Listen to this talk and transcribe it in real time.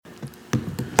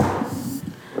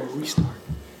Restart.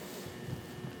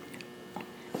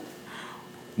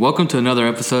 Welcome to another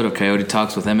episode of Coyote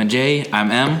Talks with M and J.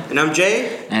 I'm M. And I'm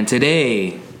Jay. And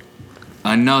today,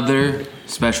 another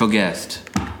special guest.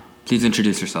 Please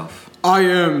introduce yourself. I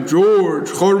am George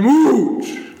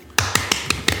Harmouche.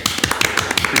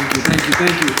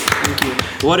 Thank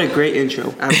you. What a great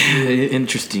intro. Absolutely.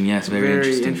 Interesting, yes,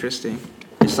 very interesting.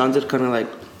 It sounded kind of like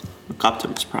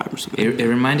Optimus Prime or something. It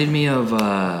reminded me of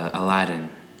Aladdin.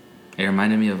 It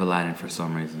reminded me of Aladdin for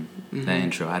some reason. That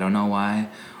intro. I don't know why,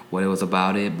 what it was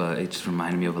about it, but it just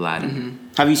reminded me of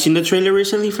Aladdin. Have you seen the trailer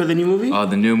recently for the new movie? Oh,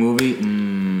 the new movie?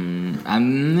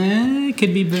 It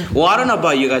could be better. Well, I don't know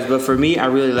about you guys, but for me, I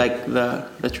really like the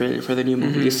trailer for the new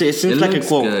movie. It seems like a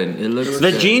quote. Good. It looks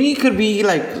The good. genie could be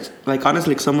like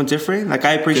honestly, like someone different. Like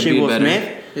I appreciate Will better.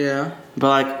 Smith, Yeah. but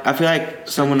like I feel like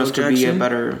someone Samuel else could be a Jackson?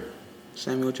 better.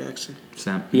 Samuel Jackson.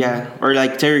 Sam. Yeah, or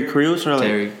like Terry Crews or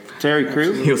like Terry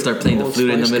Crews. He'll start playing the Old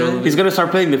flute in the Spice middle. Girl. He's gonna start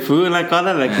playing the flute and like all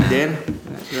that, like he did.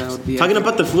 That would be Talking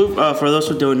about the flute, for those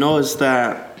who don't know, is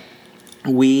that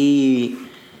video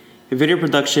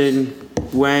production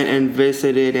went and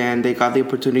visited, and they got the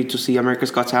opportunity to see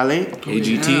America's Got Talent.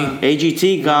 AGT. Yeah.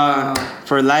 AGT got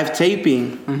for live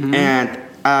taping, and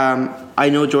I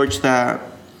know, George, that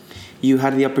you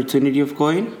had the opportunity of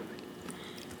going.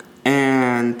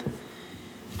 And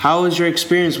how was your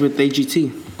experience with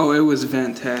AGT? Oh, it was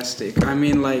fantastic. I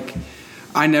mean, like,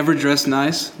 I never dress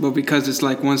nice, but because it's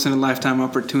like once in a lifetime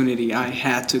opportunity, I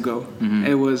had to go.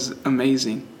 It was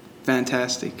amazing.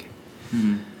 Fantastic.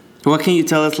 What can you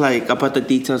tell us like about the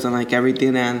details and like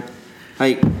everything, and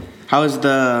like how is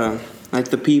the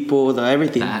people, the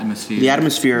everything, The atmosphere. the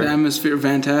atmosphere? The atmosphere,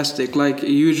 fantastic. Like,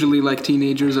 usually, like,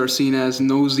 teenagers are seen as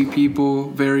nosy people,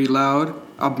 very loud,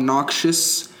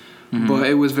 obnoxious, but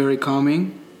it was very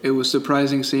calming. It was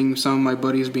surprising seeing some of my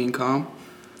buddies being calm.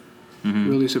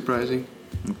 Really surprising.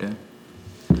 Okay.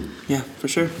 Yeah, for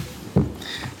sure.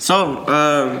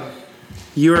 So,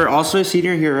 you're also a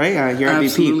senior here, right? Here at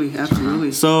BP.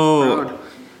 Absolutely. So, Proud.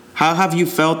 how have you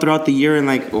felt throughout the year, and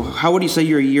like, how would you say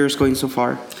your year is going so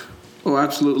far? Oh,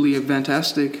 absolutely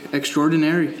fantastic.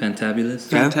 Extraordinary.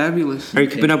 Fantabulous. Yeah? Fantabulous. Are you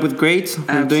keeping up with grades?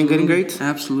 Are you doing good in grades?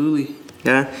 Absolutely.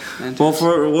 Yeah. Fantastic.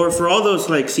 Well, for all those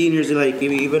like seniors, like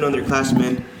even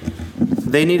underclassmen,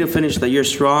 they need to finish the year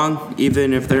strong,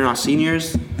 even if they're not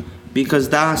seniors, because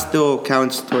that still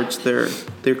counts towards their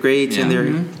grades and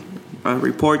their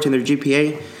reports and their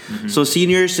GPA. So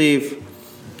seniors, if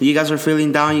you guys are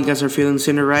feeling down, you guys are feeling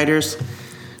senior writers,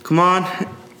 come on,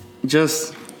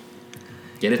 just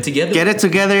Get it together. get it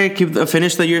together.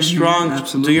 Finish the year strong.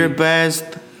 absolutely. Do your best.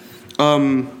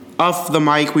 Off the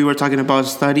mic, we were talking about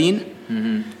studying,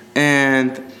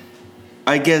 and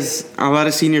I guess a lot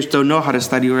of seniors don't know how to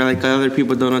study, or like other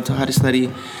people don't know how to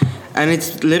study, and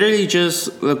it's literally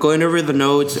just going over the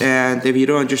notes. And if you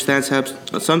don't understand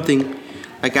something,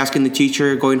 like asking the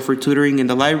teacher, going for tutoring in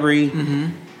the library,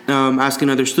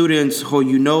 asking other students who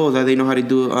you know that they know how to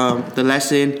do the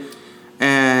lesson.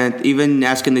 And even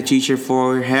asking the teacher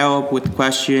for help with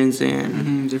questions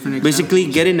and Different basically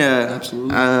examples. getting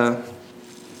Absolutely.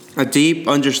 a deep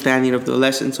understanding of the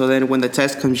lesson. So then when the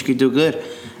test comes, you can do good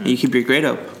and you keep your grade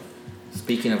up.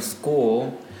 Speaking of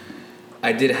school,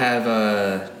 I did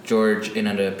have George in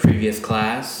a previous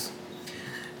class,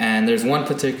 and there's one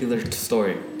particular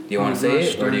story. Do you want to say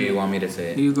it, or do you want me to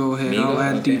say it? You go ahead. Me I'll go?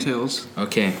 add Okay. details.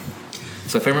 Okay.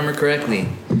 So if I remember correctly,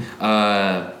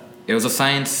 it was a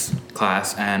science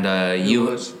class, and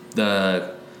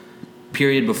the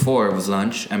period before was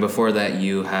lunch, and before that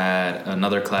you had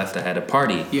another class that had a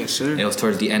party. Yes, sir. It was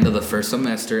towards the end of the first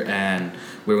semester, and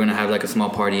we were gonna have like a small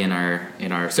party in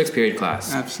our sixth period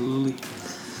class. Absolutely.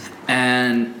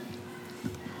 And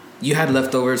you had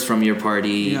leftovers from your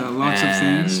party. Yeah, lots of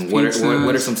and things. What are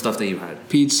Pizzas. some stuff that you had?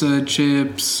 Pizza,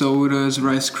 chips, sodas,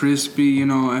 Rice Krispie,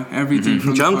 everything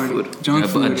from Junk the party. food. Junk A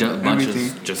food, bunch everything.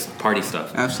 of just party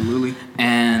stuff. Absolutely.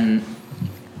 And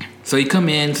so you come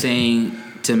in saying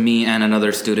to me and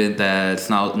another student that's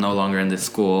no longer in this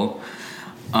school.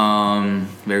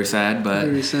 Very sad, but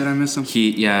Very sad. I miss him.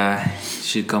 he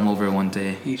should come over one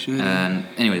day. He should. And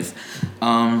anyways,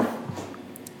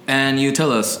 and you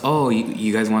tell us, oh,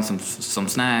 you guys want some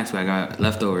snacks? I got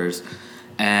leftovers,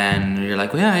 and you're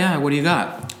like, well, yeah. What do you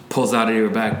got? Pulls out of your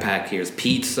backpack. Here's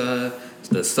pizza,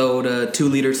 the soda,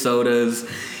 2-liter sodas.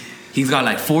 He's got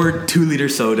like 4 2-liter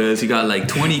sodas. He got like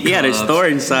 20 cups. He had a store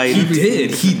inside. He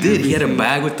did. He had a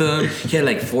bag with him. He had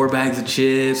like 4 bags of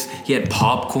chips. He had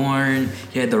popcorn.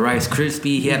 He had the Rice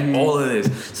Krispie. He had all of this.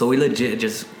 So we legit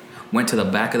just went to the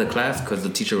back of the class because the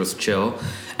teacher was chill,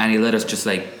 and he let us just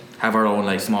like have our own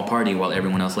like small party while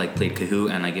everyone else like played Kahoot,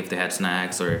 and like if they had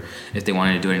snacks or if they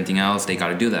wanted to do anything else, they got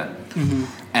to do that.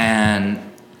 And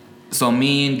so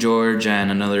me and George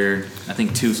and another, I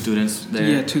think 2 students there.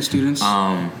 Yeah, 2 students.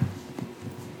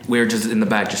 We were just in the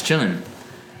back just chilling.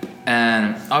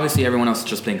 And obviously everyone else is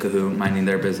just playing Kahoot, minding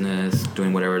their business,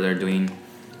 doing whatever they're doing,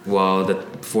 while the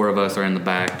 4 of us are in the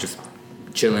back just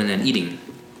chilling and eating.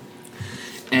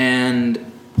 And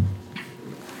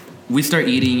we start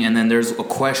eating, and then there's a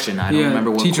question. I don't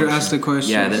remember what teacher question. asked the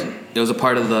question. Yeah, it was a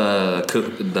part of the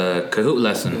Kahoot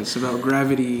lesson. It's about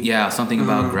gravity. Yeah, something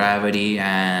about gravity.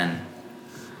 And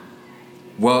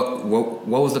what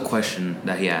was the question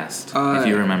that he asked, if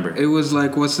you remember? It was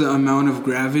like, what's the amount of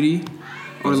gravity?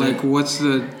 Or Was like, it? what's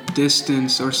the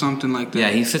distance or something like that. Yeah,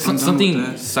 he said I'm done with something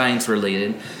that. science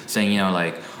related, saying, you know,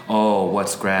 like, oh,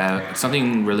 what's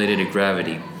something related to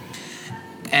gravity.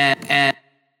 And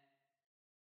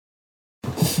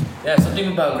yeah,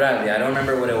 something about gravity. I don't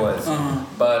remember what it was.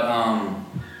 But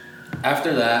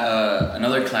after that,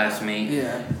 another classmate,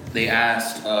 Yeah. they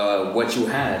asked what you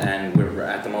had, and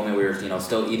at the moment we were, you know,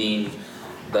 still eating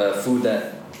the food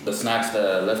the snacks,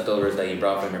 the leftovers that you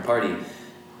brought from your party,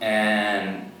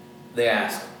 and they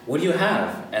asked, "What do you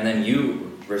have?" And then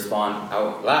you respond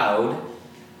out loud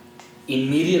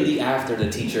immediately after the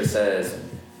teacher asks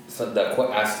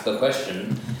the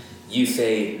question. You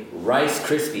say Rice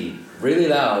Krispie really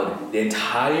loud. The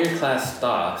entire class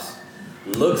stops,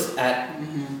 looks at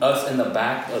us in the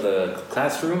back of the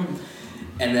classroom,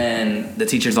 and then the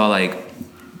teacher's all like,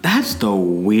 "That's the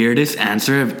weirdest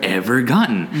answer I've ever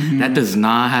gotten. That does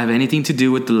not have anything to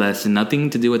do with the lesson, nothing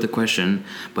to do with the question,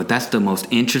 but that's the most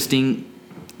interesting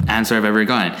answer I've ever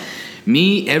gotten."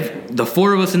 The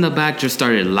 4 of us in the back just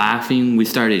started laughing. We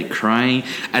started crying.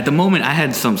 At the moment, I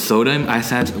had some soda.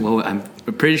 I'm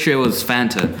pretty sure it was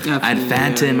Fanta. I had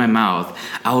Fanta in my mouth.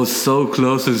 I was so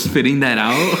close to spitting that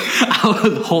out. I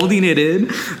was holding it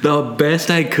in the best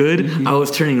I could. I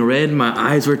was turning red. My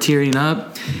eyes were tearing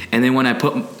up. And then when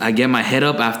I get my head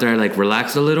up after I like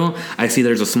relaxed a little, I see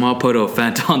there's a small puddle of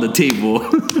Fanta on the table.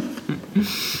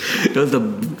 It was the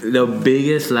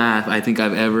biggest laugh I think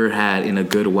I've ever had in a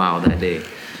good while that day.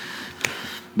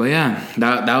 But yeah,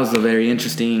 that was a very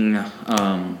interesting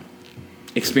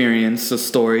experience, a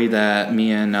story that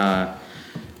me and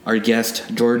our guest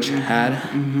George had.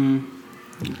 A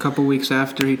couple weeks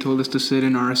after, he told us to sit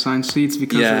in our assigned seats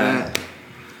because of that.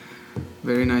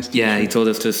 Very nice teacher. Yeah, he told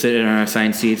us to sit in our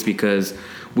assigned seats because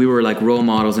we were like role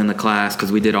models in the class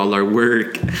because we did all our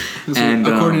work. And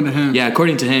according to him. Yeah,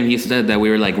 according to him, he said that we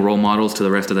were like role models to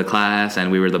the rest of the class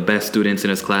and we were the best students in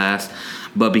his class.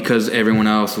 But because everyone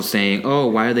else was saying, "Oh,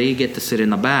 why do they get to sit in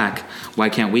the back? Why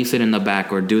can't we sit in the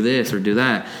back or do this or do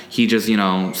that?" He just, you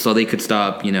know, so they could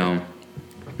stop, you know,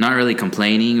 not really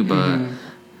complaining, but,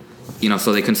 you know,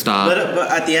 so they can stop. But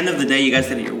at the end of the day, you guys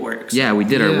did your work. So. Yeah, we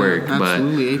did our work.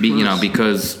 Absolutely, But, you know,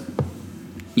 because,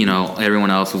 you know,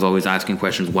 everyone else was always asking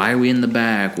questions. Why are we in the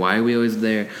back? Why are we always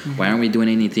there? Why aren't we doing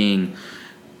anything?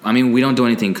 I mean, we don't do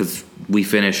anything because we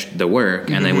finish the work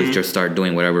and then we just start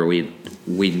doing whatever we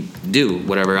do,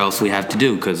 whatever else we have to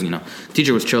do, because, you know,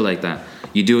 teacher was chill like that.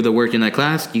 You do the work in that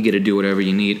class, you get to do whatever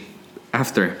you need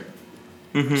after.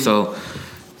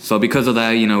 So because of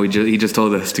that, you know, he just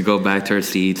told us to go back to our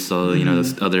seats. So, you know,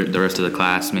 the rest of the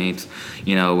classmates,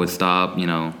 you know, would stop, you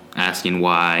know, asking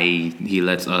why he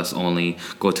lets us only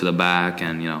go to the back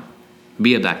and, you know,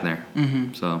 be back there.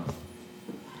 So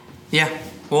Yeah.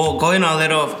 Well, going a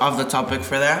little off the topic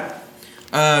for that.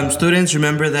 Students,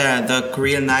 remember that the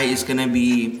Korean night is gonna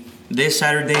be this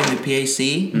Saturday in the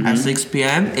PAC at 6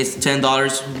 p.m. It's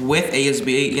 $10 with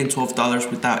ASB and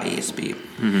 $12 without ASB.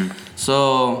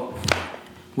 So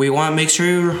we want to make sure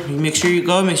you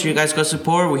go. Make sure you guys go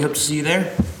support. We hope to see you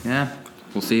there. yeah,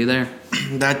 we'll see you there.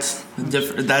 That's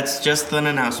just an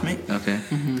announcement. Okay.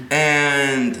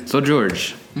 And So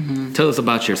George, tell us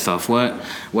about yourself.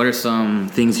 What are some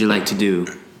things you like to do,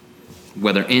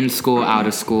 whether in school, out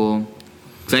of school?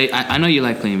 'Cause I know you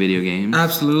like playing video games.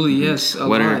 Absolutely, yes. A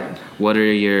lot. What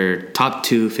are your top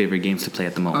 2 favorite games to play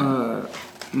at the moment?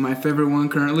 My favorite one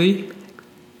currently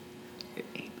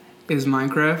is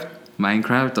Minecraft.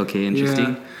 Minecraft, okay,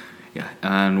 interesting. Yeah.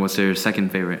 And what's your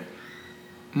second favorite?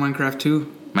 Minecraft 2.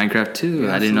 Minecraft 2.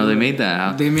 Yeah, I didn't know they absolutely. made that.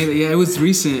 Huh? They made it. Yeah, it was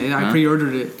recent. I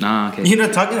pre-ordered it. Ah, okay. you know,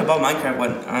 talking about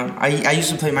Minecraft, I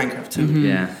used to play Minecraft too.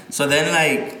 Yeah. So then,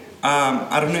 like,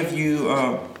 I don't know if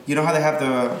you know how they have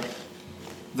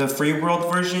the free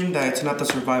world version, that it's not the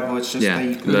survival, it's just that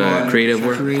you can go The on creative the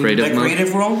mode.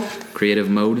 creative world. Creative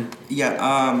mode.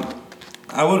 Yeah.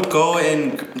 I would go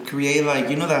and create, like,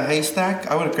 you know, the haystack.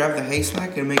 I would grab the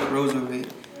haystack and make rows of it,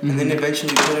 and then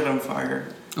eventually put it on fire.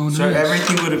 Oh, nice. So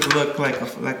everything would look like a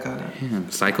Yeah,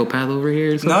 psychopath over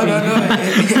here. Or no, something?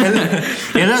 everything would look like a. Yeah, psychopath over here. Or No,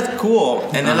 something? It looked cool,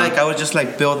 and then like I would just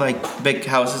like build like big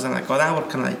houses, and like that would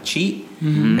kind of like cheat,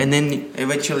 and then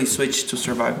eventually switch to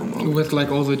survival mode. With like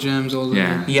all the gems, all the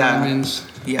Yeah. diamonds.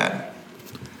 Yeah.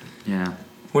 Yeah.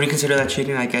 Would you consider that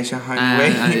cheating? I guess in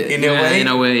a way. In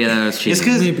a way, yeah, that's cheating. It's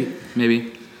 'cause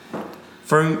Maybe.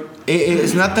 for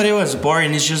it's not that it was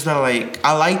boring. It's just that like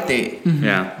I liked it,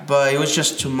 Yeah. but it was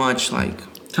just too much like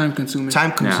Time consuming.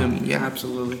 time consuming. Yeah,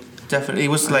 Absolutely. definitely. It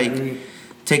was I like agree.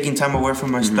 taking time away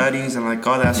from my studies and like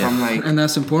all that. So Yeah. I'm like. And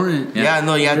that's important. Yeah.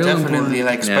 Yeah, Real definitely. important.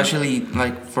 Like, Yeah. especially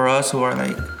like for us who are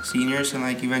like seniors and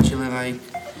like eventually like,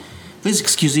 please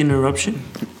excuse the interruption.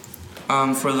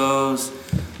 For those,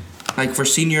 like for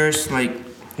seniors, like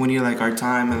we need like our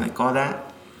time and like all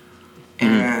that,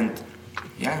 and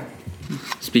yeah.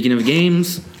 Speaking of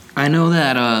games, I know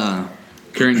that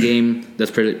current game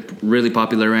that's really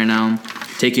popular right now,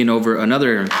 taking over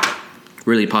another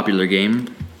really popular game,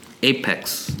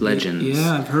 Apex Legends.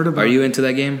 Yeah, I've heard about Are it. you into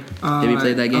that game? Have you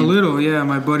played that game? A little, yeah.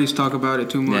 My buddies talk about it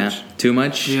too much. Yeah. Too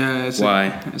much? Yeah, it's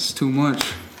Why? It's too much.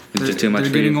 It's just too much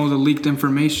They're for getting you? all the leaked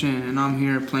information, and I'm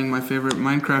here playing my favorite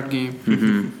Minecraft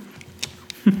game.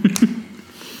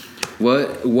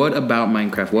 What about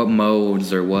Minecraft? What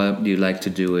modes or what do you like to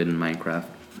do in Minecraft?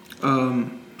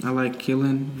 I like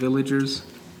killing villagers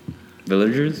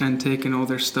Villagers? and taking all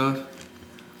their stuff.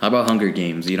 How about Hunger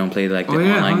Games? You don't play like the Oh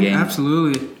yeah, online game?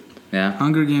 absolutely. Yeah.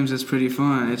 Hunger Games is pretty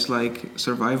fun. It's like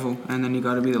survival, and then you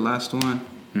got to be the last one.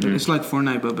 It's like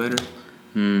Fortnite but better.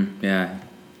 Yeah.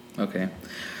 Okay.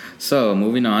 So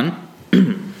moving on.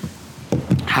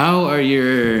 How are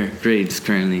your grades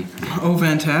currently? Oh,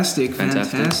 fantastic.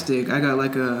 Fantastic. I got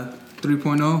like a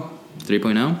 3.0.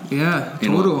 3.0? Yeah,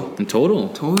 In total. what? In total?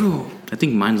 Total. I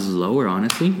think mine's lower,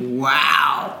 honestly.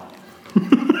 Wow.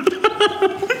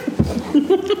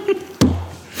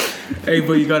 Hey,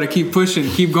 but you gotta keep pushing,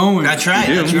 keep going. That's right.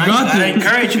 You do. That's You right. got You gotta this.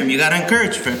 encourage him. You gotta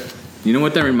encourage him. You know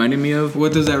what that reminded me of?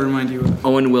 What does that remind you of?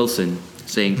 Owen Wilson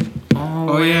saying,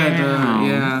 Oh yeah,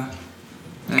 yeah.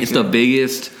 It's the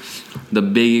biggest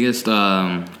thing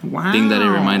that it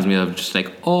reminds me of. Just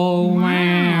like, oh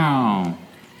wow.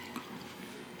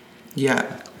 Yeah,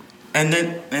 and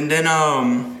then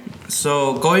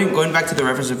so going back to the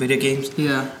reference of video games.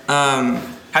 Yeah,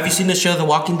 Have you seen the show The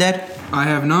Walking Dead? I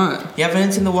have not. You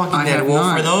haven't seen The Walking I Dead? have Well,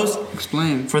 not.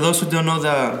 for those who don't know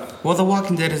The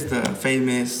Walking Dead is the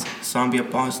famous zombie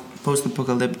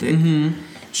post-apocalyptic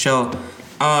show.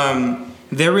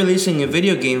 They're releasing a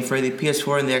video game for the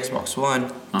PS4 and the Xbox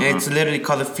One. And it's literally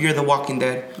called The Fear the Walking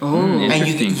Dead. Oh, And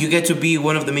Interesting. you get to be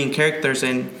one of the main characters.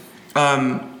 And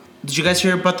did you guys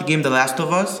hear about the game The Last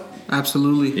of Us?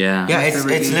 absolutely. Yeah. Yeah, My it's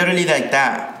favorite game. literally like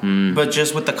that, but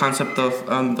just with the concept of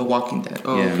The Walking Dead.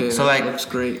 Oh, Yeah. okay. So, that like- looks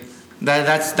great.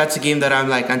 That's a game that I'm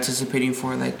like anticipating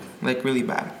for like really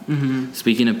bad.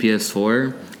 Speaking of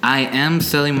PS4, I am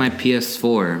selling my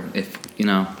PS4 if you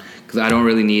know, because I don't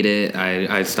really need it.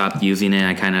 I stopped using it.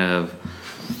 I kind of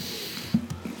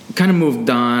moved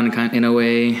on, in a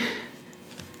way,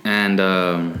 and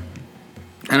I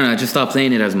don't know. I just stopped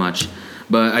playing it as much.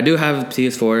 But I do have a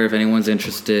PS4 if anyone's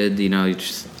interested. You know, you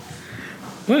just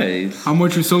what? How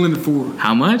much you selling it for?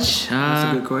 How much?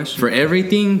 That's a good question. For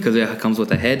everything, because it comes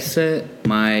with a headset,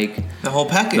 mic, The whole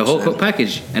package. the whole then.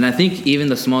 package. And I think even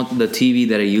the TV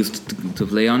that I used to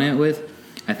play on it with,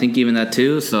 I think even that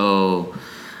too. So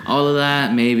all of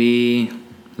that, maybe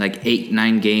like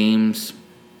 8-9 games,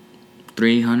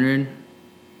 300.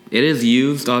 It is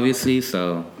used, obviously.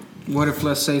 So What if,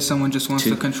 let's say, someone just wants Two.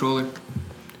 the controller?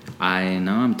 I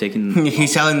know I'm taking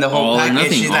He's selling the whole All or package.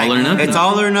 nothing, He's all like, or nothing. It's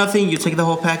all or nothing. You take the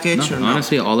whole package. or no?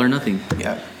 honestly all or nothing.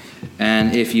 Yeah.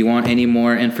 And if you want any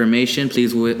more information,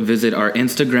 please visit our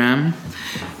Instagram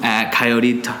at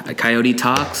Coyote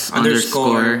Talks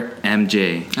 _MJ.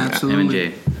 MJ. Absolutely.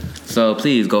 MJ. So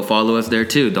please go follow us there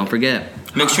too. Don't forget.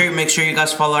 Make sure you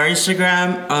guys follow our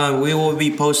Instagram. We will be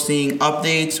posting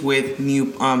updates with new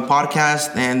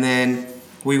podcasts, and then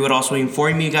we would also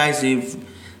inform you guys if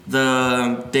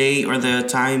the day or the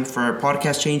time for our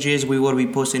podcast changes. We will be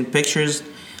posting pictures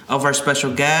of our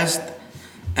special guest,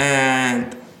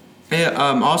 and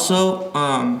also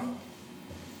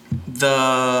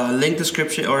the link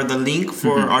description or the link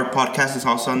for our podcast is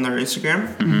also on our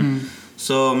Instagram.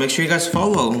 So make sure you guys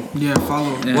follow. Yeah,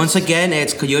 follow. Yeah. Once again,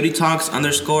 it's Coyote Talks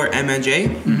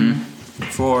 _MNJ.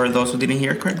 For those who didn't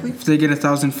hear correctly. If they get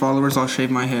 1,000 followers, I'll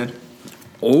shave my head.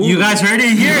 Oh, You guys heard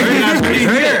it here.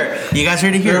 You guys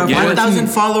heard it here. Yeah, 1,000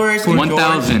 followers.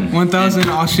 1,000. 1,000,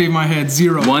 I'll shave my head.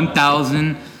 0.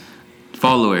 1,000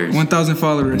 followers. 1,000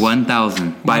 followers.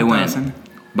 1,000. By when? 1,000.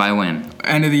 By when?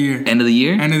 End of the year. End of the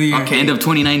year? End of the year. Okay. End of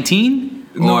 2019?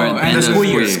 No, or end of school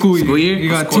year. School year? You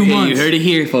got 2 okay, months. You heard it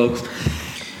here, folks.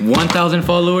 1,000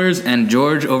 followers, and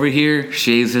George over here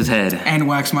shaves his head. And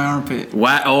wax my armpit.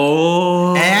 What?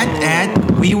 Oh.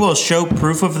 And we will show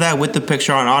proof of that with the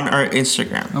picture on our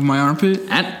Instagram. Of my armpit?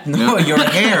 No, your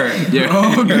hair.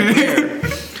 Oh, okay.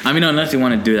 I mean, unless you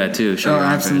want to do that too. Show your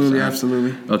armpits, absolutely, right?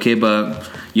 absolutely. Okay, but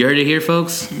you heard it here,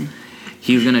 folks.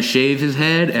 He's gonna shave his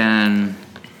head and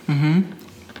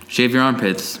shave your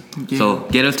armpits. Yeah. So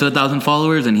get us to 1,000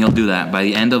 followers, and he'll do that by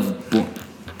the end of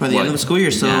By the end of the school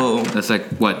year, so yeah, that's like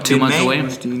what, 2 months May. away? How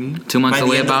much do you need? 2 months By the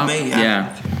away end of about? May,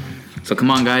 yeah. So come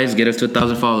on, guys, get us to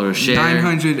 1,000 followers. Share.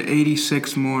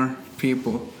 986 more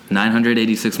people.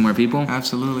 986 more people.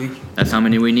 Absolutely. That's how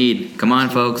many we need. Come on,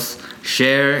 folks.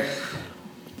 Share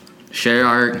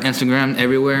our Instagram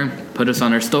everywhere. Put us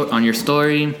on on your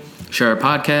story. Share our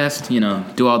podcast. You know,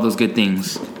 do all those good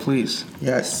things. Please.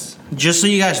 yes. Just so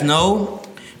you guys know,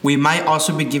 we might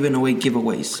also be giving away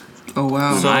giveaways. Oh,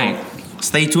 wow. So Right.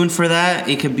 stay tuned for that.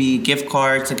 It could be gift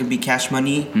cards. It could be cash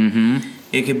money. Mm-hmm.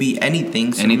 It could be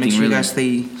anything. So Anything, make sure really. you guys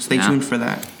stay Yeah. tuned for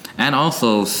that. And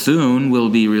also soon we'll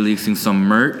be releasing some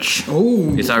merch.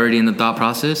 Oh. It's already in the thought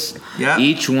process. Yeah.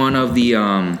 Each one of the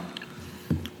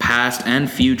past and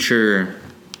future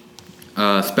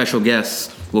special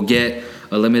guests will get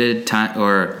a limited time,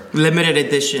 or Limited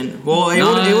edition. Well, it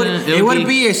No, would it'll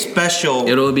be a special.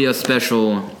 it'll be a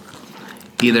special.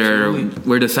 Either Absolutely.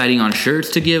 we're deciding on shirts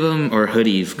to give them or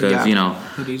hoodies, because Yeah. you know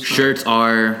Hoodies, shirts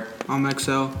are I'm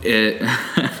XL. it.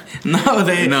 No,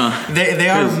 they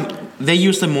are. 'Cause- They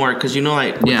use them more because you know,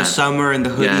 like with Yeah. the summer and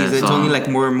the hoodies, Yeah, it's so- only like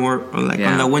more and more like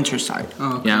Yeah. on the winter side.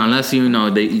 Oh, okay. Yeah, unless you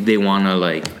know they want to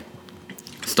like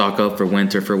stock up for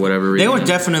winter for whatever They reason. would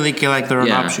definitely get like their own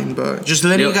Yeah. option, but just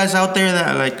letting you They'll- guys out there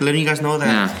that like letting you guys know that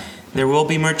Yeah. there will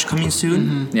be merch coming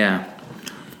soon. Yeah,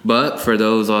 but for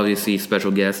those obviously special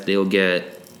guests, they'll get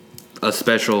a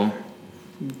special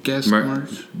Guest merch. merch.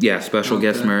 Yeah, special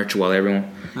guest Okay. merch while everyone,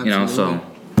 you know. So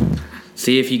Absolutely.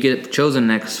 see if you get chosen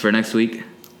next week.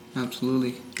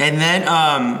 Absolutely. And then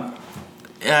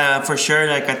for sure,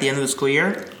 like at the end of the school year,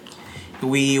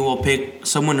 we will pick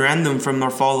someone random from our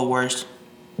followers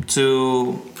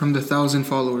to From the 1,000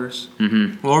 followers.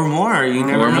 or more. You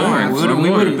never Or know.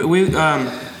 more,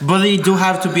 But they do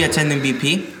have to be attending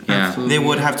BP. Yeah. Absolutely. They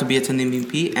would have to be attending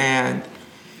BP, and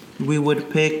we would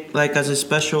pick like as a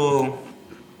special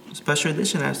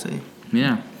edition, I say.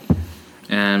 Yeah,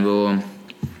 and we'll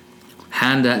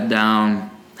hand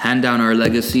down our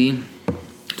legacy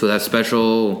to that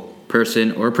special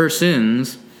person or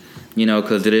persons, you know,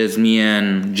 because it is me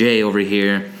and Jay over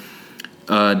here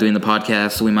doing the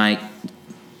podcast. So we might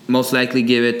most likely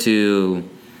give it to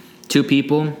 2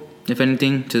 people, if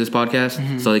anything, to this podcast,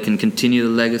 so they can continue the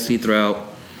legacy throughout,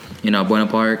 you know, Buena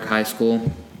Park High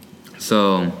School.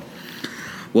 So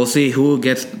we'll see who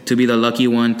gets to be the lucky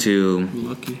one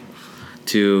Lucky.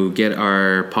 to get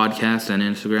our podcast and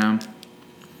Instagram.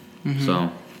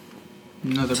 So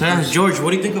Another So, person. George,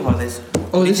 what do you think about this?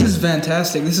 Oh, this is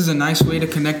fantastic. This is a nice way to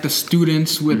connect the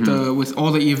students with with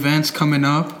all the events coming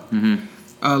up.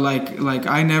 Like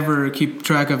I never keep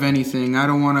track of anything. I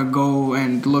don't want to go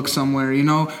and look somewhere, you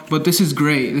know. But this is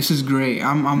great. This is great.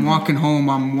 I'm walking home.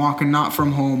 I'm walking not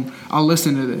from home. I'll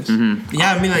listen to this.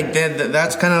 Yeah, I mean, like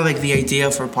that's kind of like the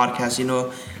idea for podcasts, you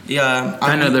know. Yeah,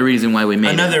 kind of the reason why we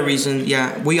made another it. reason.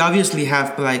 Yeah, we obviously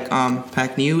have like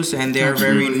pack news, and they're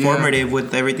very Absolutely, informative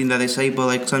with everything that they say. But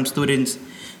like some students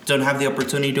don't have the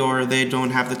opportunity or they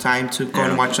don't have the time to go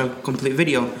and watch a complete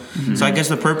video. So I guess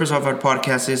the purpose of our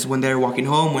podcast is when they're walking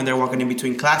home, when they're walking in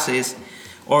between classes,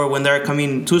 or when they're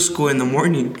coming to school in the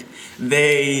morning,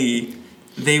 they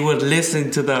would listen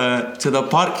to the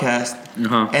podcast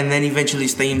and then eventually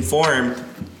stay informed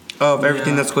of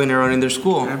everything that's going on in their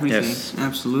school. Everything. Yes.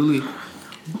 Absolutely.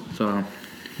 So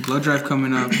Blood drive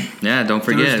coming up. yeah, don't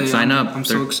forget, Thursday. sign up. I'm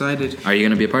so excited. Are you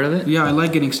gonna be a part of it? Yeah, I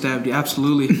like getting stabbed. Yeah,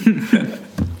 absolutely.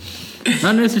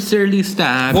 Not necessarily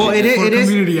staff. Well, it For is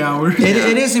community hour.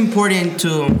 it is important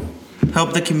to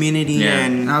help the community Yeah.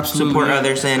 and Absolutely, support yeah.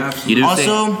 others, and Absolutely. You do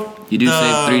also you do the-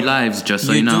 save 3 lives, just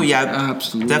so you know. do, yeah,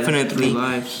 Absolutely. definitely. 3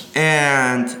 lives.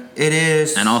 And it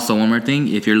is. And also one more thing,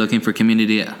 if you're looking for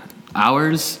community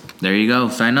hours, there you go.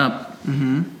 Sign up.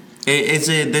 It's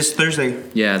this Thursday.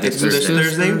 Yeah, this It's this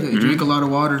Thursday. Thursday. Drink a lot of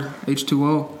water.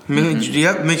 H2O.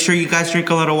 Yep. Make sure you guys drink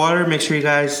a lot of water. Make sure you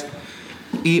guys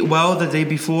eat well the day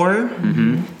before.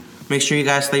 Make sure you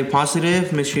guys stay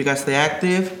positive. Make sure you guys stay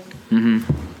active.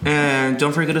 And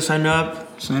don't forget to sign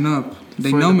up. Sign up.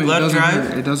 They For know the me. It blood doesn't drive?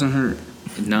 hurt. It doesn't hurt.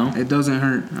 No? It doesn't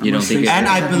hurt. You don't think it- And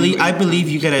I believe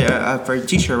you get a for a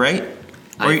T-shirt, right?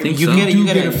 I think you so. get You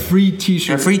get get a free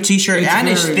T-shirt. a free T-shirt It's and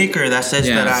a very- sticker that says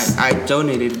Yes. that I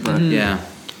donated. But Yeah.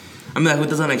 I mean, like, who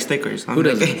doesn't like stickers? Who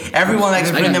doesn't? Everyone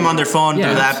likes putting them on their phone,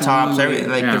 Yeah, their laptops, absolutely.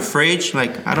 like Yeah. their fridge.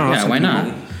 Like, I don't know. Yeah, some why not?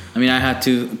 people- I mean, I have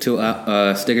two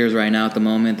stickers right now at the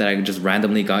moment that I just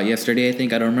randomly got yesterday. I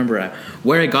think I don't remember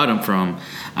where I got them from.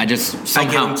 I just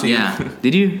somehow, them to you. yeah.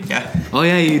 Did you? Yeah. Oh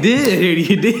yeah, you did.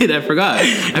 You did. I forgot.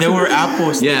 They were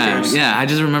Apple stickers. Yeah. I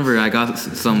just remember I got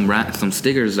some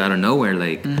stickers out of nowhere,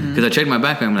 like because I checked my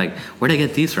backpack. I'm like, where'd I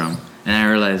get these from? And I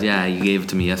realized, yeah, you gave it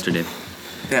to me yesterday.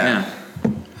 Yeah.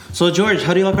 So George,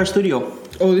 how do you like our studio?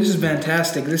 Oh, this is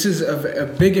fantastic. This is a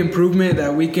big improvement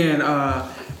that we can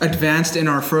advance in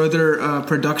our further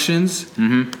productions.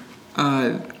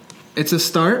 It's a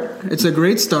start. It's a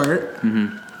great start.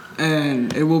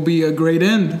 And it will be a great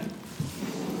end.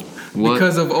 What?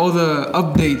 Because of all the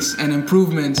updates and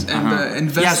improvements and the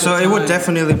investment. Yeah, so it would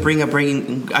definitely bring a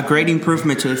great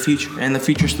improvement to the future and the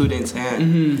future students,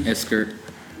 and Skirt.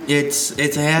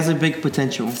 it has a big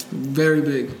potential, Very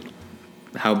big.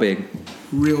 How big?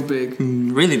 Real big.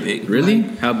 really big, Really?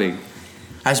 How big?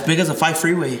 as big as a 5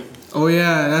 freeway, Oh,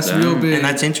 yeah, that's Damn. real big. and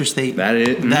that's interstate. That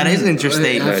is. That is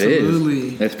interstate. Yeah. That is. Absolutely.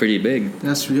 That's pretty big.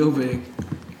 That's real big.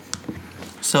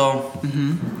 So,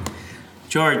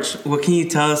 George, what can you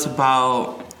tell us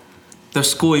about the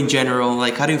school in general?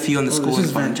 Like, how do you feel in the school This is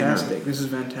environment in general? fantastic. This is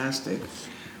fantastic.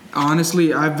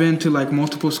 Honestly, I've been to like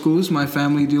multiple schools. My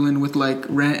family dealing with like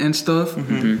rent and stuff.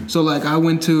 So like I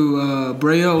went to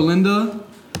Brea Olinda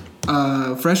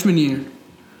freshman year.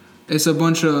 It's a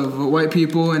bunch of white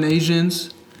people and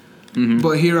Asians.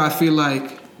 But here I feel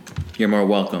like You're more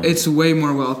welcome. it's way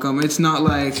more welcome. It's not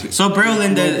like So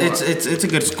Berlin, it's a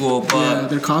good school, but yeah,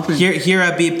 they're copping. here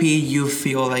at BP, you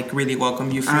feel like really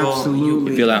welcome. You feel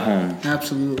Absolutely. You feel at home.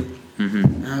 Absolutely.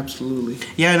 Absolutely.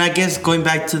 Yeah, and I guess going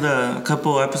back to a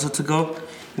couple episodes ago,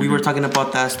 we were talking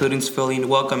about that students feeling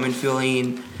welcome and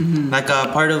feeling like a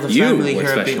part of the You family were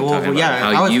here at especially BP. talking about yeah, how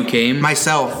I was- you came.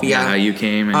 myself. Yeah, How you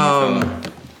came and you felt.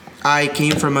 I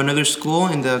came from another school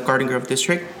in the Garden Grove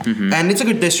district, and it's a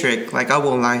good district. Like I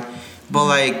won't lie, but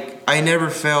like I never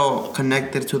felt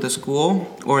connected to the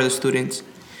school or the students.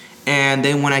 And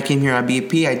then when I came here at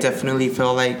BP, I definitely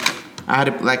felt like I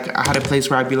had a place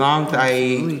where I belonged.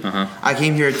 I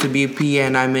came here to BP,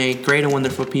 and I met great and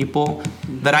wonderful people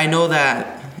that I know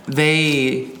that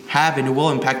they have and will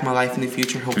impact my life in the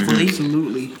future. Hopefully,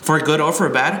 Absolutely. for good or for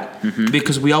bad,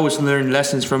 because we always learn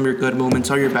lessons from your good moments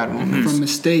or your bad moments. From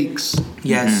mistakes.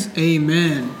 Yes.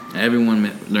 Amen. Everyone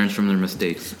learns from their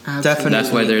mistakes. Absolutely. Definitely.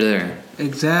 That's why they're there.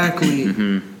 Exactly.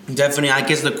 Definitely, I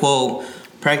guess the quote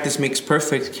 "practice makes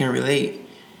perfect" can relate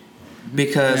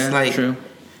because, like, true.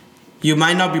 you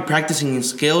might not be practicing in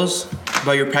skills,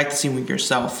 but you're practicing with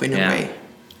yourself in a Yeah. way,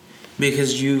 because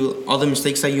all the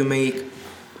mistakes that you make,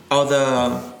 all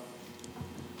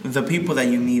the people that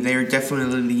you meet, they're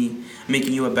definitely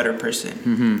making you a better person.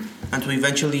 Until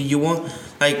eventually you won't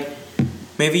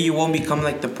maybe you won't become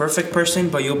like the perfect person,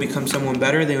 but you'll become someone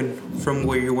better than from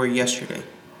where you were yesterday.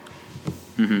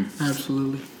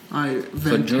 Absolutely. I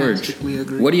So George, fantastically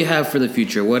agree. what do you have for the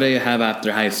future? What do you have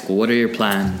after high school? What are your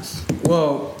plans?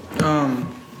 Well,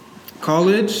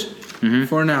 college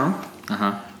for now,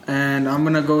 and I'm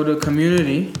gonna go to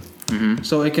community,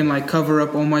 so it can like cover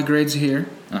up all my grades here.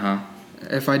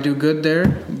 If I do good there,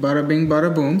 bada bing,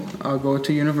 bada boom, I'll go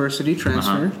to university,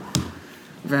 transfer.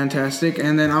 Fantastic,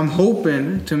 and then I'm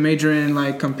hoping to major in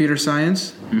like computer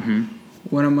science.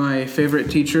 One of my favorite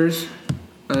teachers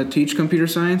teach computer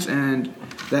science, and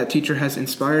that teacher has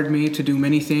inspired me to do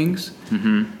many things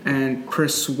and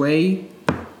persuade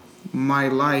my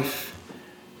life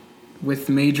with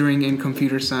majoring in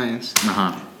computer science.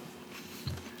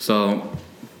 So,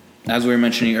 as we were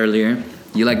mentioning earlier,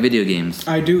 you like video games.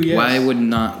 I do, yes.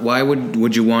 Why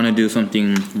would you want to do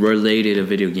something related to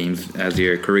video games as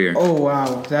your career? Oh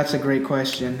wow, that's a great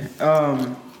question.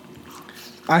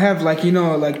 I have like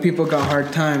people got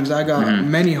hard times. I got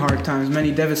many hard times,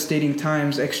 many devastating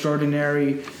times,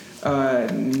 extraordinary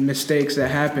mistakes that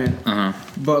happen.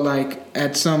 But like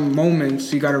at some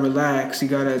moments, you gotta relax. You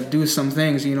gotta do some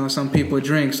things. Some people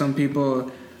drink, some people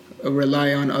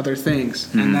rely on other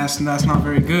things, and that's not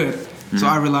very good. So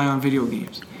I rely on video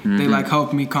games. They like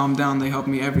help me calm down. They help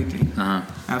me everything.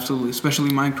 Absolutely,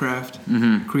 especially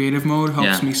Minecraft. Creative mode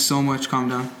helps me so much calm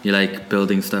down. You like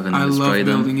building stuff and I destroy love them?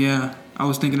 building. Yeah, I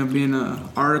was thinking of being an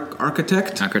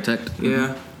architect. Architect?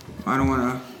 Yeah, I don't want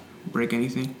to break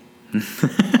anything.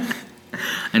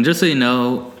 And just so you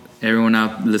know, everyone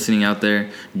listening out there,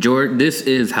 George, this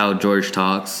is how George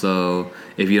talks. So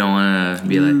if you don't want to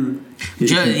be like,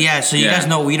 So you guys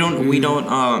know we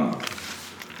don't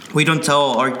we don't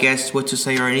tell our guests what to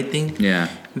say or anything. Yeah.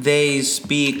 They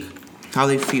speak how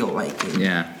they feel like it.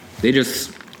 Yeah. They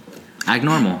just act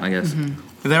normal, I guess.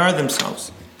 They are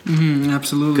themselves.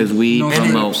 Absolutely. Because we No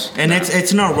promote. filters. And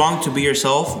it's not wrong to be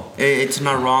yourself. It's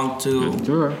not wrong to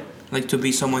Sure. like to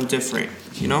be someone different,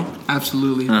 you know?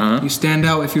 Absolutely. Uh-huh. You stand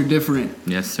out if you're different.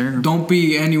 Yes, sir. Don't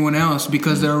be anyone else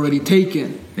because they're already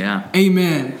taken. Yeah.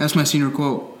 Amen. That's my senior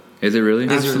quote. Is it really?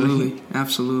 Is it really? Absolutely.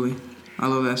 Absolutely. I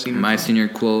love that senior My quote. senior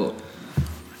quote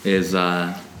is,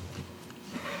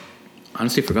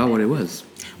 honestly forgot what it was.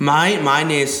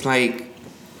 Mine is like,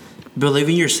 believe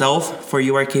in yourself, for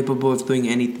you are capable of doing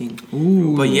anything.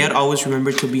 Ooh. But yet always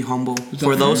remember to be humble,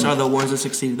 for that those from- are the ones that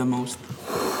succeed the most.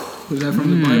 Was that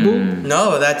from the Bible?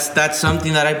 No, that's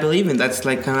something that I believe in. That's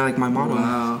like kind of like my motto.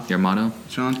 Wow. Your motto?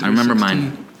 John I remember 3:16.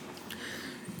 mine.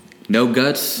 No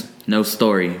guts, no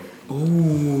story.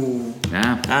 Ooh.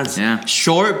 Yeah. That's yeah.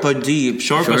 short but deep.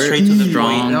 Short but Short, straight to the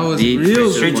strong, point. That was deep, real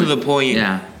Straight to the point.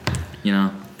 Yeah. You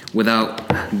know, without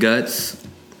guts,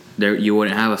 there you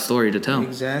wouldn't have a story to tell.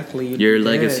 Exactly. Your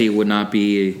legacy would not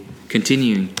be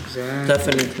continuing. Exactly.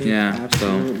 Definitely. Yeah. So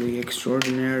Absolutely.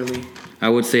 Extraordinarily. I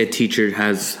would say a teacher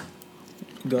has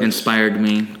Guts. inspired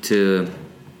me to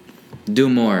do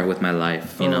more with my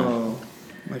life. You know, Oh,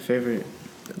 my favorite.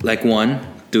 like one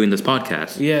doing this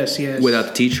podcast. Yes, yes. Without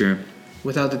the teacher,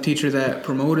 Without the teacher that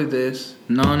promoted this.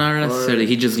 no, not necessarily.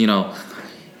 He just,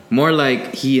 more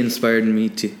like he inspired me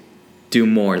to do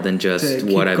more than just To keep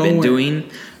what I've been going. doing.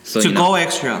 So To you know, go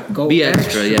extra. Go be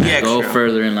extra, yeah. Be Go extra.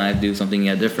 further in life, do something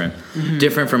different,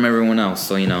 different from everyone else.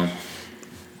 So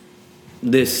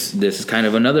this is kind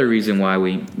of another reason why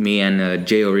me and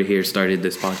Jay over here started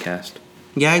this podcast.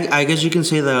 Yeah, I guess you can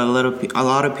say that a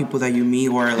lot of people that you meet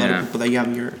or a lot Yeah. of people that you have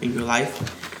in your life,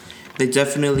 they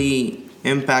definitely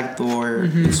impact or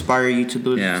inspire you to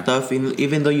do Yeah. stuff.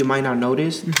 Even though you might not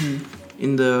notice,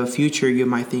 in the future you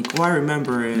might think, "Oh, I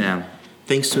remember it. Yeah,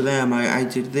 Thanks to them, I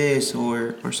did this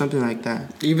or something like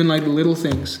that." Even like the little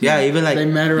things. Yeah, even like They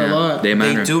matter Yeah. a lot. They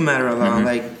matter. They do matter a lot,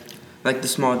 like the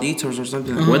small details or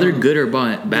something. Like whether good or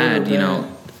bad, Good or bad.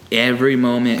 every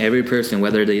moment, every person,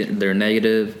 whether they're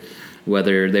negative,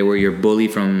 whether they were your bully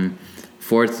from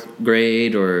 4th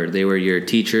grade or they were your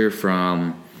teacher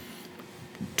from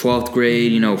 12th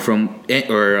grade, your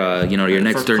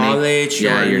next door college,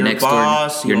 yeah, or your your next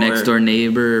boss, door, your your- next door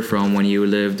neighbor from when you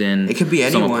lived in It could be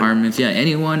some anyone. apartments, yeah,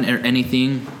 anyone or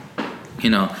anything,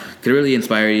 could really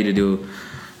inspire you to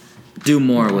do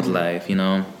more with life,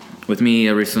 With me,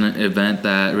 a recent event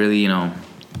that really,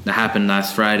 that happened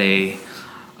last Friday,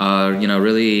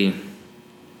 really,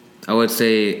 I would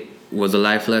say was a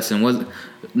life lesson. Was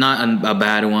not a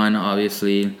bad one,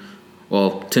 obviously.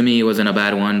 Well, to me, it wasn't a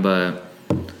bad one, but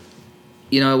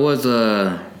it was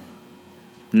a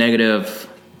negative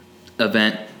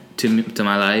event to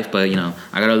my life. But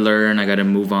I gotta learn. I gotta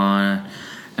move on,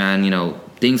 and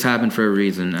things happen for a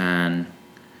reason. And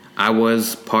I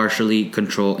was partially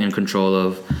in control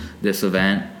of this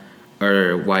event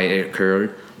or why it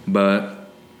occurred, but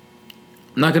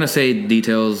I'm not gonna say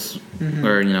details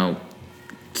or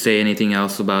say anything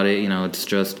else about it. It's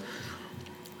just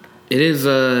it is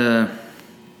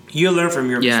you learn from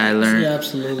your yeah, I mistakes. learned. Yeah,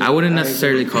 absolutely. I wouldn't I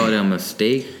necessarily agree. call it a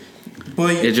mistake.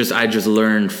 But I just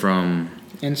learned from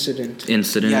Incident.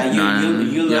 incident. yeah,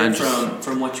 you learn just-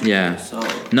 from what you Yeah. do. So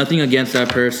Nothing against that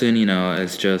person,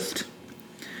 it's just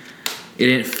it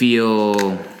didn't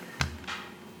feel.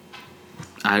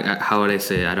 How would I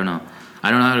say it? I don't know.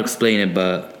 I don't know how to explain it,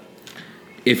 but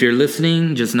if you're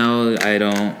listening, just know I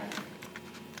don't.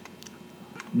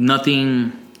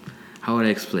 Nothing. How would I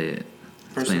explain it?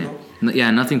 Personal?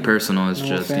 Yeah, nothing personal. It's No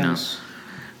just offense.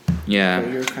 yeah.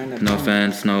 But you're kinda No dumb.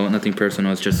 offense. No, nothing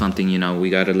personal. It's just something we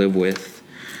gotta live with.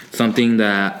 Something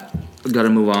that we gotta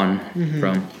move on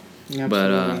from.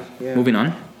 But Absolutely, yeah. moving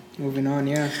on. Moving on,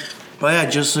 yeah. But yeah,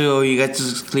 just so you guys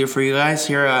is clear for you guys,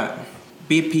 here at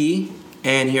BP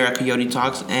and here at Coyote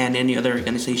Talks and any other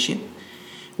organization,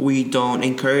 we don't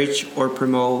encourage or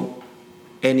promote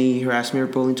any harassment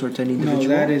or bullying towards any No,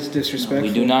 individual. that is disrespectful.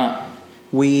 We do not.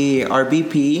 We are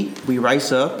BP, we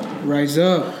rise up, Rise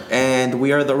up. and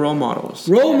we are the role models.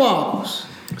 Role models.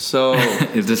 So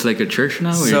Is this like a church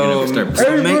now? Or So, you're gonna start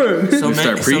so, Amen. make, so, You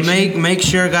start make, so preaching? make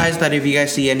sure, guys, that if you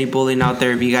guys see any bullying out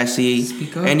there, if you guys see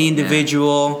Speak up. any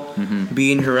individual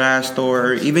being harassed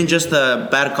or even just a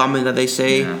bad comment that they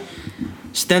say, Yeah.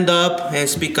 stand up and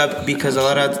speak up, because a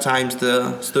lot of the times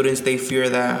the students, they fear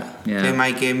that Yeah. they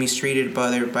might get mistreated by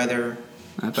their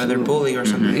Absolutely. bully or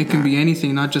something. Like It can that. be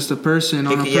anything, not just a person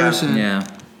on It a can- yeah. person. Yeah.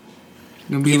 It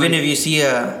can be Even like, if you see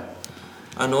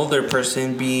an older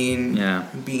person being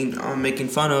making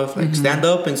fun of, like stand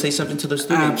up and say something to the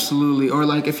student. Absolutely. Or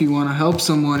like if you want to help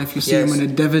someone, if you see them in a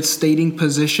devastating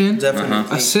position,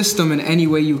 definitely assist them in any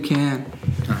way you can.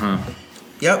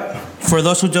 Yep. For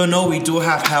those who don't know, we do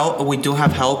have help. We do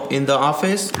have help in the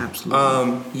office.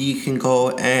 Absolutely. You can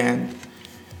go and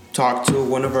talk to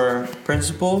one of our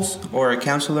principals or a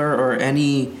counselor or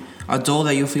any adult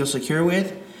that you feel secure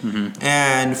with.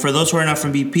 And for those who are not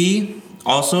from BP,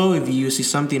 also, if you see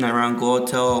something around, go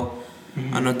tell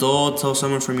an adult, tell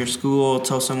someone from your school,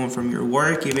 tell someone from your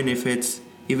work, even if it's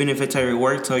at your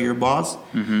work, tell your boss.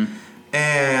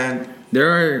 And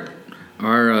there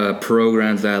are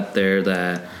programs out there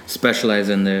that specialize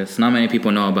in this. Not many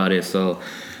people know about it, so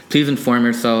please inform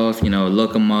yourself.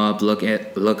 Look them up. Look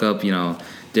up.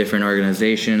 Different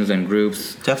organizations and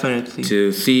groups. Definitely.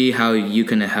 To see how you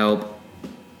can help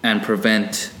and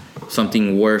prevent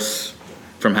something worse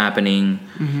from happening.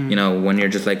 When you're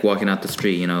just like walking out the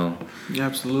street.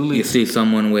 Absolutely. You see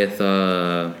someone with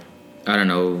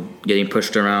getting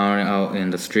pushed around out in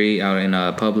the street, out in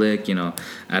public,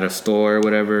 at a store or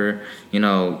whatever,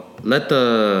 let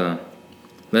the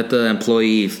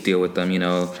employees deal with them,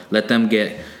 let them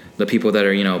get the people that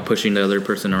are, pushing the other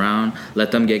person around,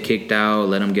 let them get kicked out,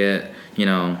 let them get,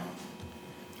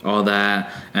 all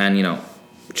that, and,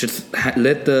 just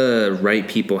let the right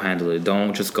people handle it.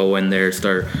 Don't just go in there,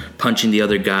 start punching the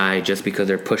other guy just because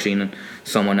they're pushing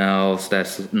someone else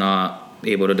that's not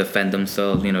able to defend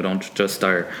themselves. Don't just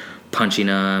start punching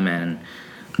them and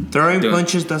throwing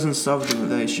punches doesn't solve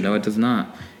the issue. No, it does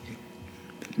not.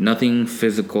 Nothing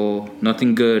physical,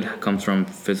 nothing good comes from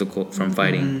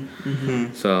fighting.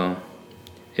 So,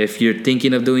 if you're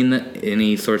thinking of doing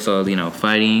any sorts of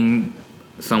fighting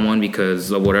someone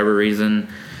because of whatever reason,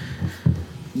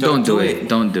 don't do it.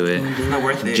 Don't do it. It's not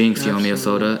worth it. Jinx, you owe me a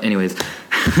soda. Anyways,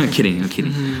 I'm kidding.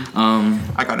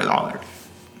 I got $1.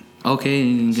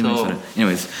 Okay, give me a soda.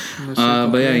 Anyways,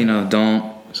 but yeah, don't.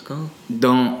 Let's go.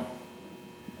 Don't.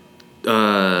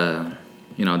 Don't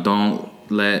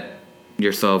let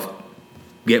yourself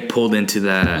get pulled into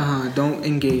that. Don't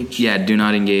engage. Yeah, do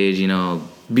not engage.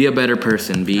 Be a better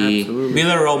person. Be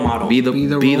the role model. Be the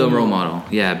role model.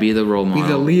 Yeah, be the role model. Be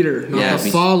the leader, not the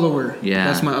follower. Yeah,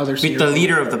 that's my other. Be the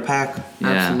leader of the pack. Yeah.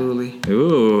 Absolutely.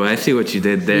 Ooh, I see what you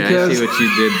did there. I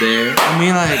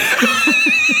mean, like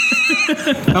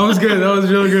that was good. That was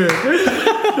real good.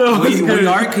 We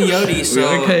are coyotes. So. We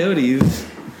are coyotes.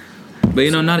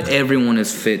 But not everyone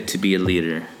is fit to be a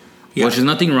leader. Yeah. Which is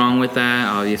nothing wrong with that.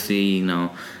 Obviously,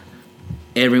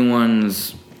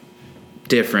 everyone's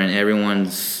different.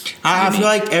 Everyone's. I feel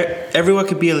like everyone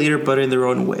could be a leader, but in their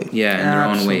own way. Yeah, in their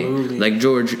own way. Like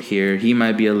George here, he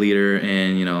might be a leader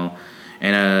in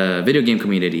in a video game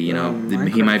community. He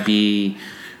might be.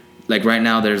 Like right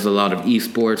now, there's a lot of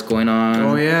esports going on.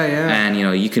 Oh yeah. And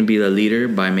you can be the leader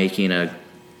by making a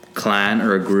clan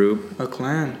or a group. A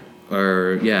clan.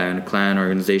 Or a clan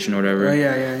organization or whatever. Oh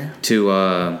yeah. To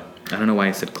I don't know why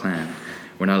I said clan.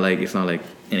 It's not like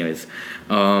anyways.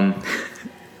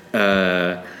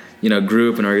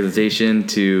 Group and organization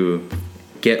to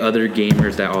get other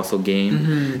gamers that also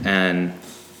game and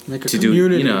make a to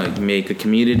community. Make a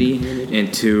community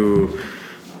into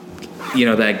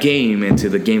that game, into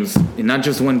the games, and not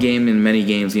just one game, in many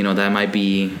games. That might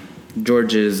be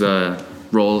George's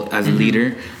role as a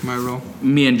leader. My role.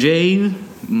 Me and Jay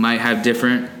might have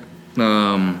different.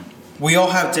 We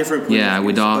all have different.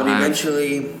 But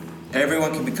eventually,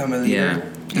 everyone can become a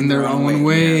leader in their own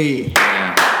way.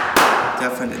 Yeah.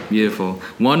 Definitely. Beautiful.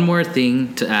 One more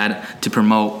thing to add to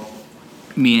promote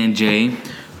me and Jay.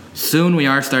 Soon we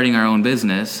are starting our own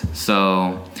business.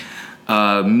 So,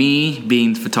 me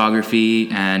being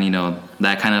photography and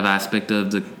that kind of aspect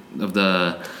of the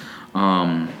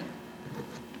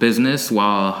business,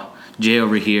 while Jay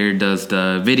over here does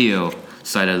the video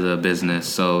side of the business.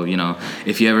 So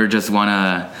if you ever just want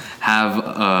to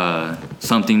have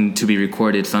something to be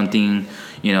recorded, something.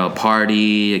 A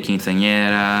party, a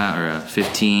quinceañera, or a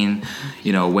 15,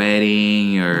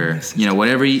 wedding, or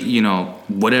whatever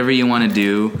you want to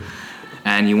do,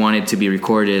 and you want it to be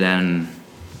recorded and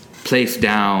placed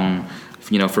down,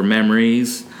 for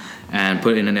memories, and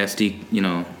put in an SD,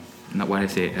 not why did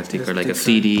I say SD card, like a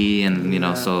CD, and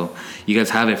so you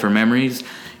guys have it for memories.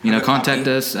 Contact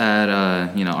us at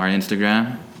our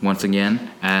Instagram once again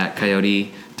at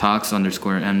Coyote Talks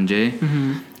 _MJ.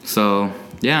 So.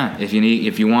 Yeah, if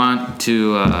you want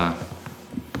to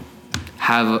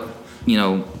have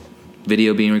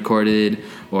video being recorded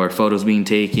or photos being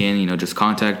taken, just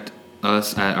contact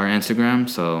us at our Instagram.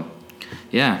 So,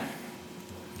 yeah.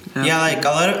 Yeah, like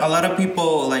a lot of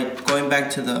people, like going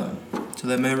back to to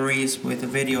the memories with the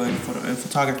video and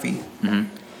photography.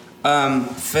 Mm-hmm.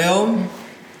 Film,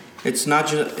 it's not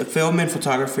just film and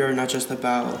photography are not just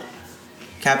about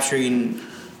capturing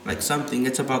like something.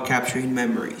 It's about capturing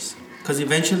memories. Because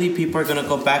eventually people are gonna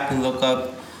go back and look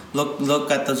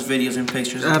at those videos and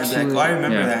pictures and be like, oh, I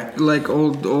remember that. Like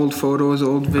old photos,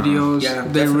 old videos. Yeah,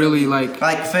 they definitely. really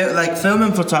like film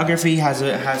and photography has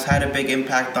had a big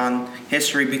impact on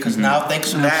history because now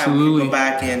thanks to that we can go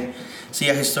back and see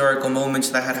historical moments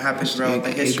that had happened throughout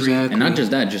the history. And not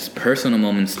just that, just personal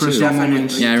moments too. Personal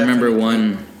moments. Yeah, I remember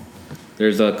one.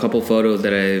 There's a couple photos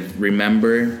that I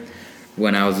remember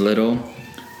when I was little.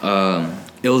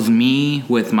 It was me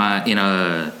with in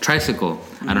a tricycle.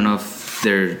 I don't know if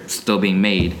they're still being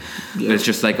made. Yeah. But it's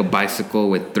just like a bicycle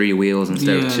with 3 wheels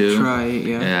instead of 2.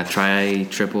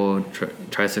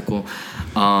 Tricycle.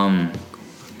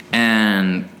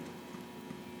 And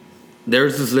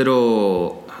there's this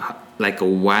little like a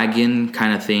wagon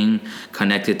kind of thing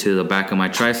connected to the back of my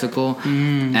tricycle,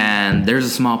 and there's a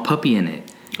small puppy in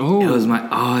it. Oh, it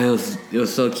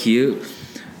was so cute.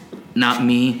 Not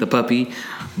me, the puppy,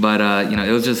 but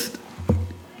it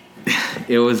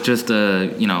was just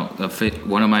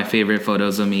one of my favorite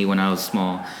photos of me when I was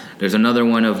small. There's another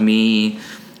one of me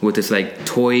with this like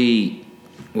toy,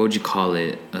 what would you call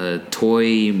it? A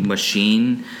toy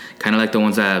machine, kind of like the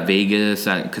ones at Vegas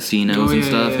at casinos and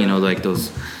stuff. Yeah. Like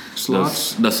those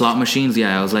slots, the slot machines.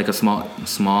 Yeah, it was like a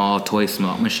small toy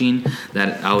slot machine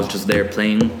that I was just there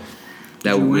playing.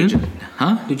 Did you win?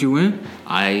 Did you win?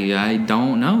 I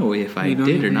don't know if I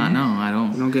did or not. No, I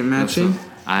don't. You don't get matching?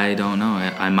 I don't know.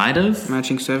 I might have.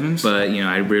 Matching 7s? But,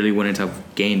 I really wouldn't have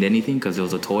gained anything because it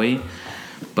was a toy.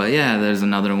 But, yeah, there's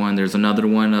another one. There's another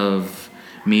one of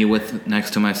me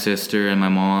next to my sister and my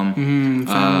mom.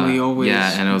 Family always.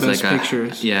 Yeah, and it was best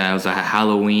pictures. It was a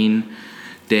Halloween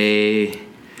day.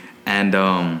 And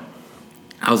I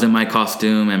was in my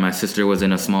costume and my sister was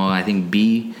in a small, I think,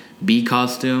 B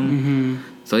costume.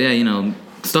 So yeah,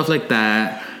 stuff like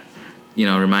that,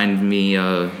 remind me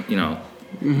of,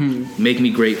 make me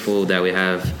grateful that we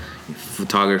have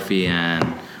photography and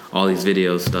all these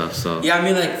video stuff. So yeah, I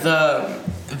mean, like the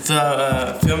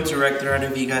film director, I don't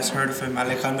know if you guys heard of him,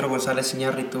 Alejandro González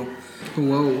Iñárritu.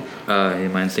 Whoa. You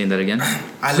mind saying that again?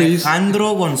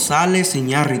 Alejandro González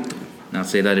Iñárritu. Now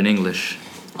say that in English.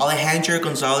 Alejandro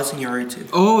González Iñárritu.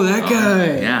 Oh, that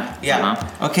guy. Yeah.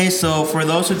 Uh-huh. Okay, so for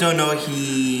those who don't know,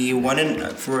 he won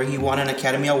an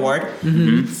Academy Award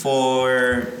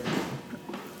for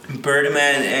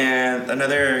Birdman and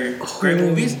another great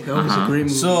movies. That was a great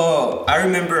movie. So I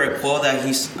remember a quote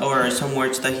or some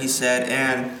words that he said,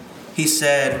 and he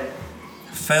said,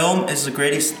 "Film is the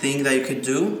greatest thing that you could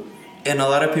do, and a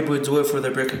lot of people do it for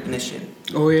the recognition.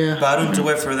 Oh yeah. But I don't do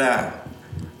it for that.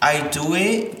 I do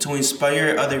it to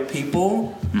inspire other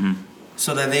people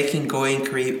so that they can go and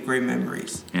create great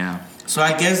memories." Yeah. So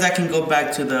I guess that can go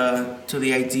back to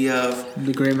the idea of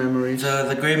the great memories.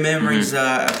 The great memories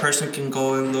that a person can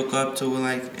go and look up to,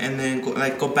 and then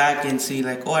go back and see,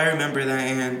 like, oh, I remember that,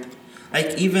 and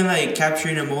like even like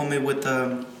capturing a moment with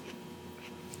the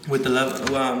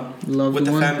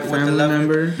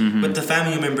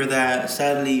family member that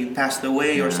sadly passed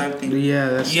away or something. Yeah,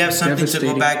 that's you have something to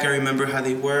go back and remember how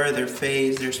they were, their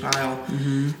face, their smile,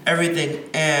 everything.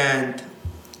 And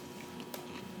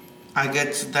I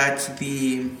guess that's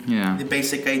the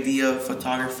basic idea of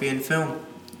photography and film.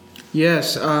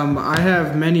 Yes, I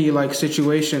have many like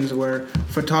situations where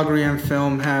photography and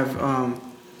film have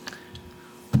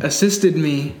assisted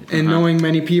me in knowing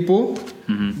many people.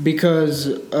 Because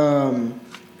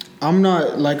I'm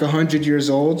not like 100 years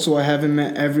old, so I haven't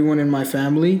met everyone in my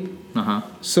family.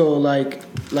 So like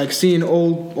seeing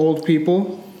old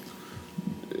people,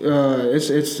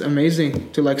 it's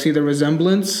amazing to like see the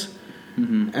resemblance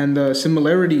and the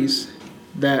similarities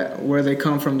that where they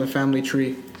come from the family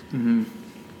tree.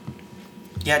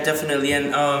 Yeah, definitely,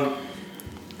 and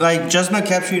like just not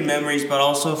capturing memories, but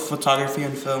also photography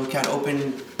and film can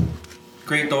open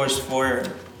great doors for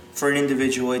an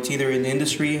individual. It's either in the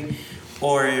industry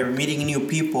or meeting new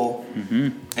people,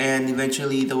 and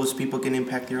eventually those people can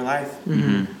impact your life.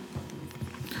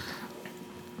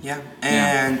 Yeah,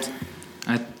 and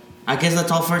I guess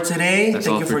that's all for today.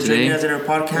 Thank you for joining us in our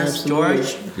podcast,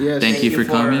 George. Yes. Thank you for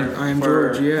coming. I'm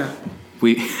George. Yeah.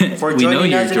 We know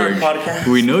you're George.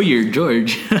 We know you're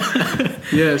George.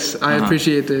 Yes, I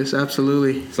appreciate this.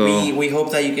 Absolutely. So we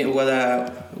hope that you can.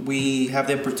 We have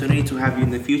the opportunity to have you in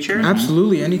the future.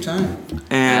 Absolutely, anytime.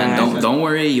 And don't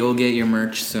worry, you'll get your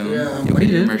merch soon. Yeah, you'll get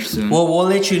your merch soon. Well, we'll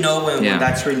let you know when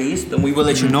that's released, and we will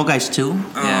let you know, guys, too.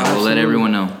 We'll let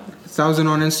everyone know. 1,000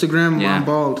 on Instagram. Yeah. I'm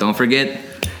bald. Don't forget,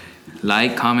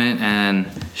 like, comment, and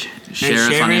Share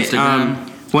us on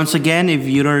Instagram. Once again, if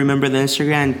you don't remember the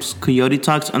Instagram, it's Coyote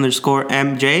Talks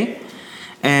 _MJ.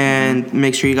 And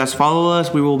make sure you guys follow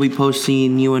us. We will be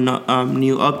posting new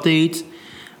updates.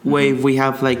 If we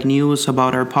have like news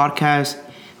about our podcast.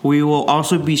 We will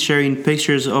also be sharing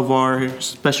pictures of our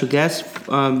special guests,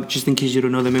 just in case you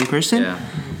don't know them in person. Yeah.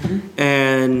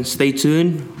 And stay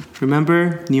tuned.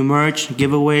 Remember, new merch,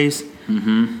 giveaways.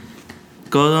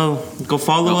 Go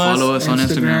follow us. Follow us on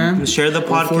Instagram. Share the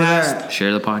podcast.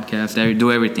 Share the podcast.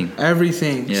 Do everything.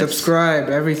 Everything. Yes. Subscribe.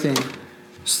 Everything.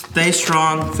 Stay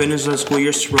strong. Finish the school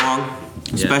year strong,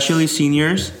 especially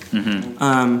seniors.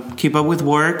 Keep up with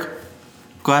work.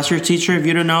 Go ask your teacher if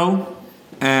you don't know,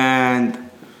 and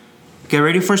get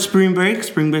ready for spring break.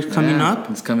 Spring break's coming up.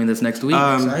 It's coming this next week.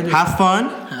 Have fun.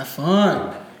 Have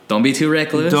fun. Don't be too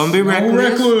reckless. Don't be reckless. No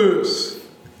reckless.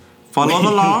 Follow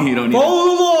the law. You don't need.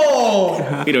 Follow the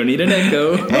law. You don't need an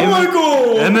echo.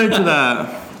 Amen to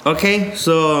that. Okay,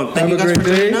 so thank you guys for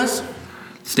joining us.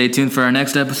 Stay tuned for our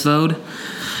next episode,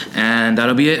 and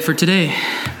that'll be it for today.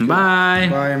 Bye.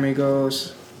 Bye,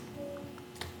 amigos.